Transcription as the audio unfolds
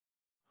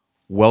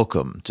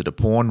Welcome to the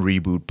Porn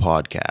Reboot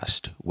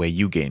podcast, where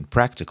you gain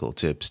practical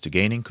tips to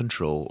gaining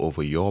control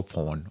over your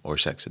porn or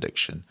sex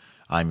addiction.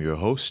 I'm your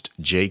host,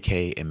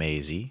 JK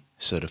Emezi,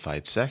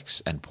 certified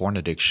sex and porn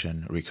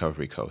addiction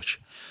recovery coach.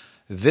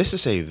 This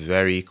is a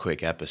very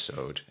quick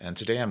episode, and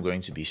today I'm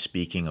going to be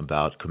speaking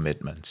about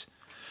commitment.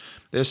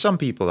 There's some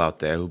people out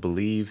there who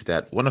believe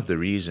that one of the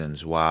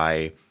reasons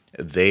why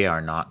they are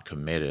not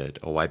committed,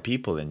 or why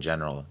people in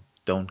general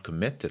don't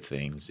commit to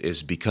things,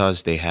 is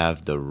because they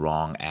have the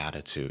wrong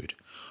attitude,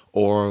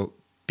 or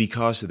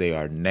because they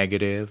are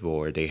negative,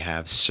 or they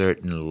have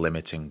certain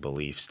limiting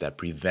beliefs that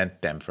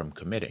prevent them from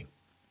committing.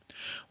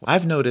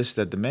 I've noticed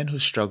that the men who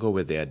struggle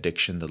with their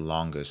addiction the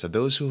longest are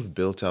those who have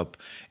built up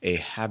a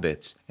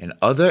habit in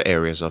other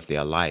areas of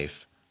their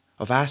life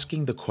of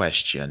asking the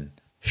question,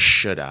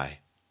 should I?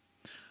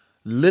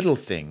 Little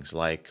things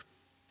like,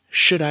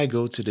 should I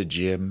go to the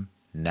gym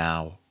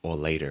now or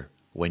later?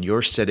 When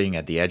you're sitting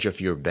at the edge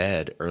of your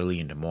bed early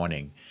in the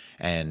morning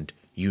and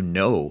you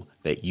know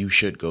that you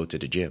should go to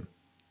the gym.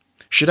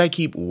 Should I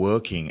keep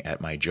working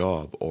at my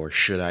job, or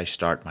should I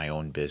start my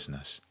own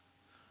business?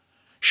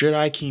 Should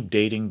I keep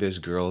dating this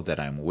girl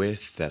that I'm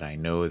with that I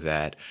know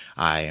that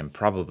I am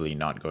probably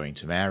not going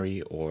to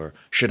marry, or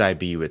should I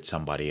be with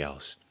somebody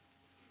else?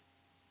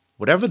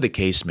 Whatever the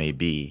case may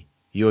be,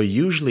 you're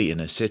usually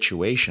in a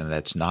situation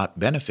that's not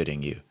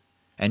benefiting you,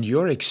 and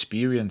you're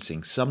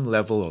experiencing some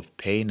level of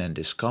pain and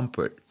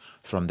discomfort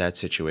from that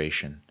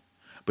situation.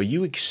 But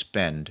you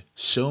expend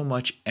so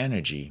much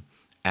energy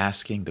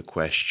asking the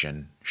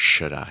question,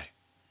 should I?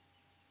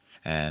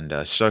 And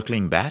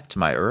circling back to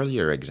my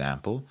earlier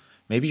example,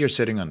 maybe you're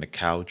sitting on the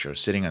couch or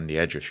sitting on the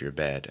edge of your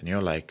bed and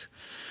you're like,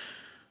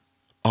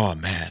 oh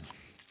man,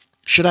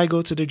 should I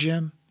go to the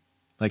gym?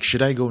 Like,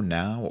 should I go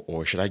now,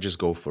 or should I just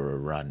go for a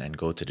run and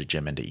go to the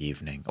gym in the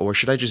evening? Or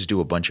should I just do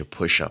a bunch of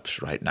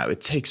push-ups right now?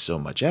 It takes so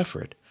much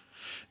effort.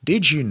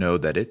 Did you know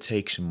that it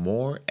takes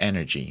more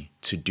energy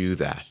to do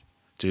that?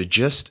 To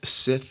just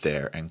sit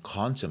there and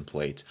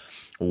contemplate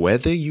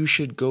whether you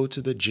should go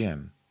to the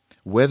gym,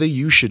 whether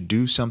you should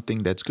do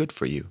something that's good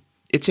for you.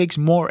 It takes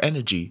more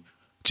energy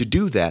to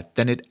do that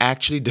than it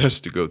actually does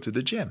to go to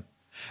the gym.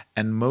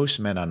 And most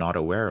men are not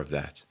aware of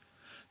that.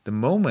 The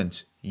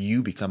moment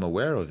you become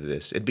aware of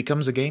this, it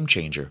becomes a game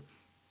changer.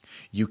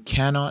 You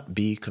cannot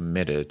be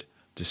committed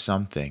to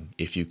something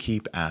if you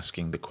keep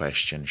asking the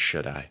question,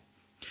 should I?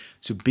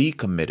 To be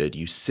committed,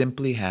 you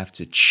simply have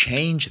to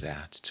change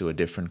that to a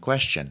different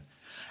question.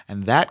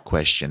 And that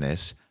question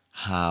is,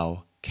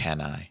 how can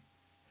I?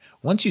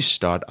 Once you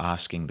start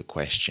asking the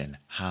question,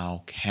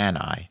 how can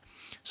I?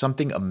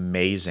 Something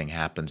amazing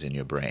happens in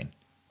your brain.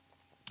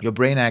 Your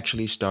brain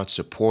actually starts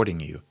supporting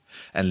you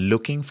and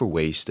looking for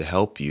ways to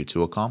help you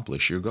to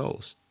accomplish your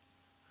goals.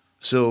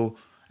 So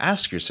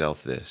ask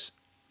yourself this,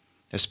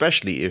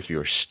 especially if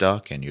you're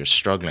stuck and you're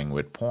struggling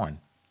with porn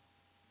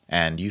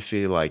and you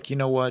feel like, you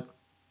know what?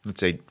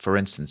 Let's say, for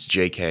instance,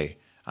 JK,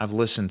 I've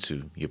listened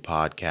to your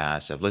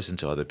podcast, I've listened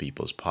to other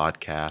people's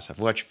podcasts, I've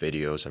watched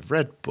videos, I've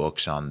read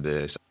books on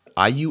this.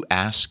 Are you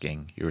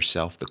asking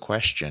yourself the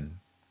question,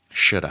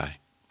 should I?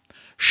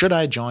 Should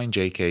I join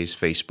JK's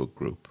Facebook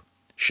group?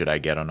 Should I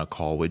get on a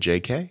call with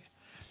JK?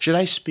 Should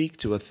I speak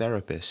to a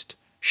therapist?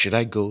 Should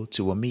I go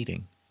to a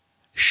meeting?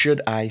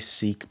 Should I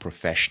seek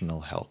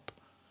professional help?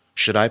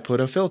 Should I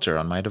put a filter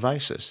on my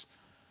devices?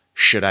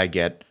 Should I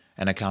get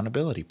an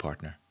accountability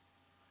partner?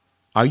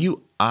 Are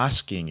you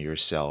asking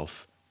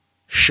yourself,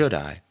 should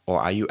I? Or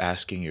are you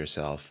asking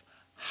yourself,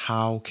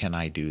 how can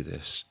I do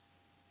this?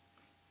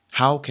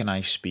 How can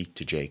I speak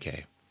to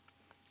JK?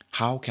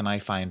 How can I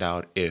find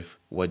out if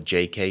what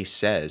JK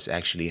says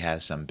actually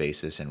has some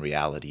basis in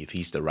reality, if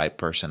he's the right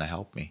person to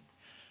help me?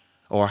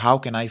 Or how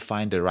can I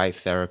find the right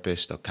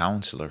therapist or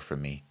counselor for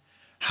me?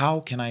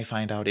 How can I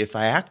find out if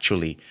I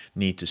actually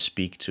need to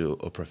speak to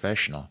a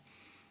professional?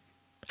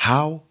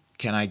 How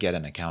can I get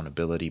an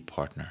accountability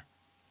partner?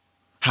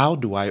 How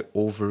do I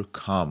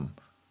overcome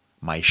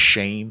my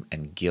shame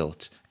and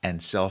guilt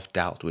and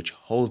self-doubt, which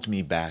holds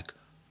me back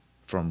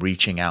from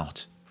reaching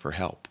out for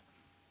help?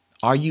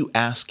 Are you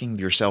asking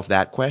yourself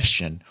that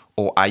question,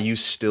 or are you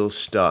still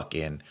stuck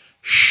in,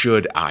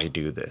 should I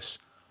do this?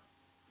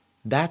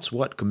 That's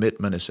what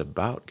commitment is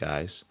about,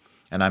 guys.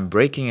 And I'm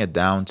breaking it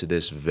down to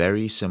this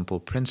very simple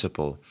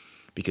principle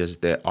because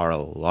there are a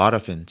lot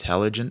of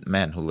intelligent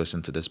men who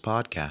listen to this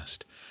podcast.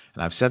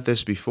 And I've said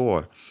this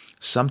before,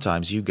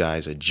 sometimes you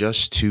guys are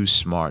just too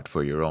smart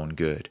for your own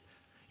good.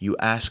 You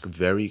ask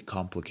very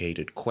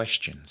complicated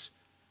questions,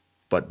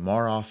 but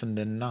more often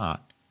than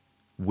not,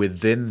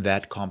 within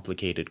that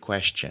complicated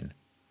question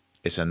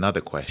is another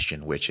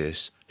question, which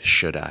is,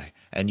 should I?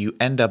 And you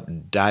end up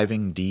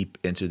diving deep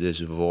into this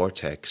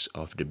vortex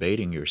of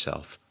debating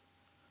yourself.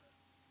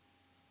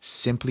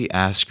 Simply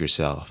ask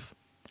yourself,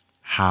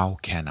 how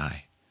can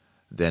I?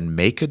 Then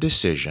make a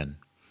decision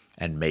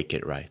and make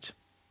it right.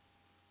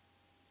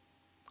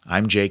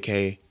 I'm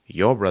JK,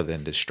 your brother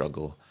in this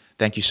struggle.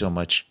 Thank you so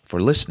much for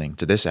listening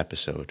to this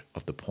episode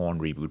of the Porn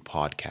Reboot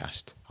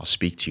podcast. I'll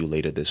speak to you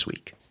later this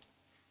week.